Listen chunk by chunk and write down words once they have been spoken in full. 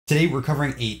Today we're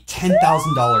covering a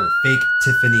 $10,000 fake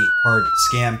Tiffany card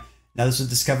scam. Now this was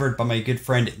discovered by my good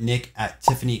friend Nick at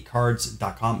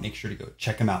tiffanycards.com. Make sure to go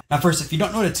check him out. Now first, if you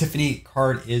don't know what a Tiffany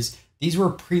card is, these were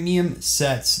premium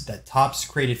sets that Topps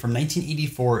created from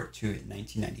 1984 to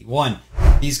 1991.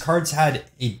 These cards had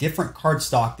a different card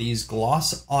stock. They use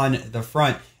gloss on the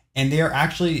front, and they are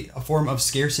actually a form of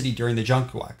scarcity during the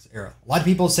junk wax era. A lot of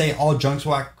people say all junk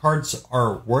wax cards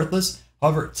are worthless.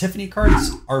 However, Tiffany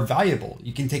cards are valuable.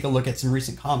 You can take a look at some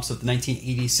recent comps of the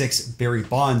 1986 Barry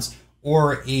Bonds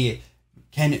or a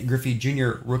Ken Griffey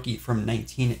Jr. rookie from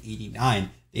 1989.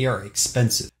 They are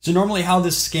expensive. So normally how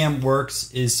this scam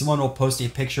works is someone will post a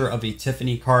picture of a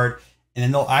Tiffany card, and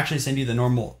then they'll actually send you the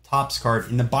normal Topps card,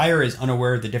 and the buyer is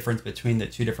unaware of the difference between the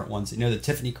two different ones. They know the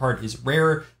Tiffany card is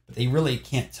rarer, but they really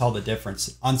can't tell the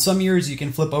difference. On some years, you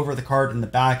can flip over the card in the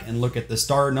back and look at the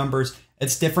star numbers.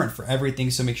 It's different for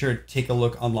everything, so make sure to take a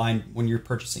look online when you're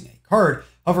purchasing a card.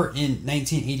 However, in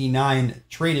 1989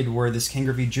 traded, where this Ken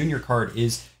Griffey Jr. card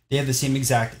is, they have the same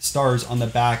exact stars on the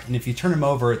back, and if you turn them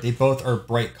over, they both are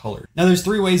bright colored. Now there's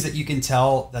three ways that you can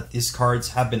tell that these cards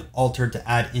have been altered to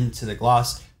add into the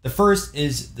gloss. The first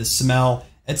is the smell.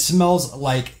 It smells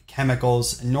like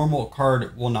chemicals. A normal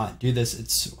card will not do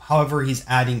this. However, he's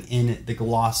adding in the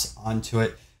gloss onto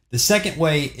it. The second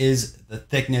way is the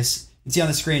thickness. You can see on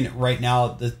the screen right now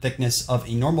the thickness of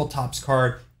a normal Topps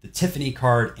card, the Tiffany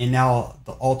card, and now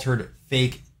the altered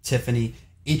fake Tiffany.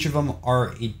 Each of them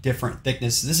are a different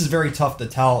thickness. This is very tough to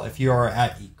tell if you are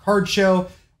at a card show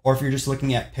or if you're just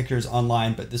looking at pictures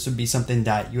online, but this would be something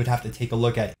that you would have to take a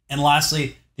look at. And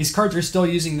lastly, these cards are still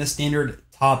using the standard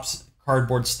Topps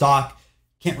cardboard stock.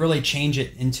 Can't really change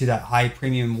it into that high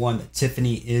premium one that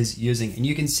Tiffany is using. And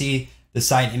you can see the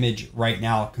side image right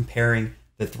now comparing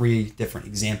the three different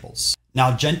examples.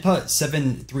 Now,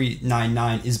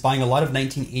 Genpa7399 is buying a lot of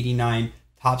 1989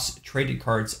 Topps traded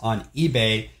cards on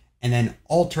eBay and then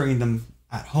altering them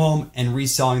at home and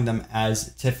reselling them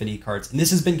as Tiffany cards. And this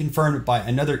has been confirmed by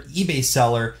another eBay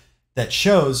seller that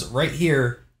shows right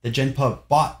here that Genpa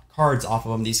bought cards off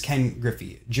of them, these Ken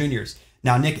Griffey Jr.'s.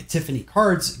 Now, Nick at Tiffany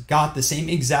Cards got the same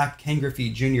exact Ken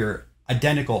Griffey Jr.,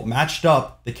 identical, matched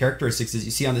up the characteristics as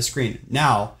you see on the screen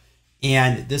now,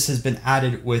 and this has been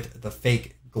added with the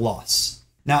fake gloss.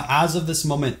 Now, as of this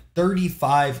moment,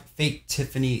 35 fake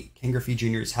Tiffany Ken Griffey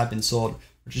Jr.'s have been sold,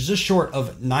 which is just short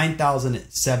of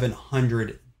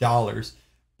 $9,700.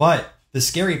 But the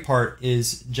scary part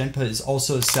is Genpa is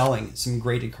also selling some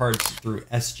graded cards through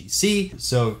SGC.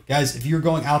 So guys, if you're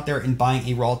going out there and buying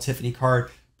a raw Tiffany card,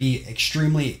 be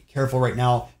extremely careful right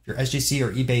now. If you're SGC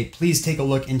or eBay, please take a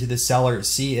look into the seller,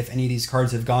 see if any of these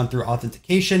cards have gone through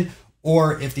authentication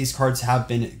or if these cards have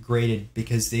been graded,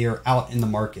 because they are out in the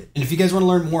market. And if you guys want to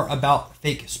learn more about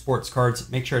fake sports cards,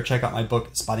 make sure to check out my book,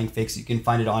 Spotting Fakes. You can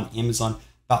find it on Amazon.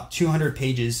 About 200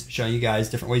 pages showing you guys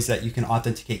different ways that you can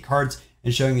authenticate cards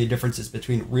and showing the differences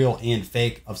between real and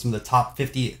fake of some of the top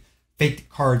 50 fake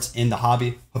cards in the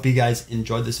hobby. Hope you guys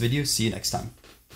enjoyed this video. See you next time.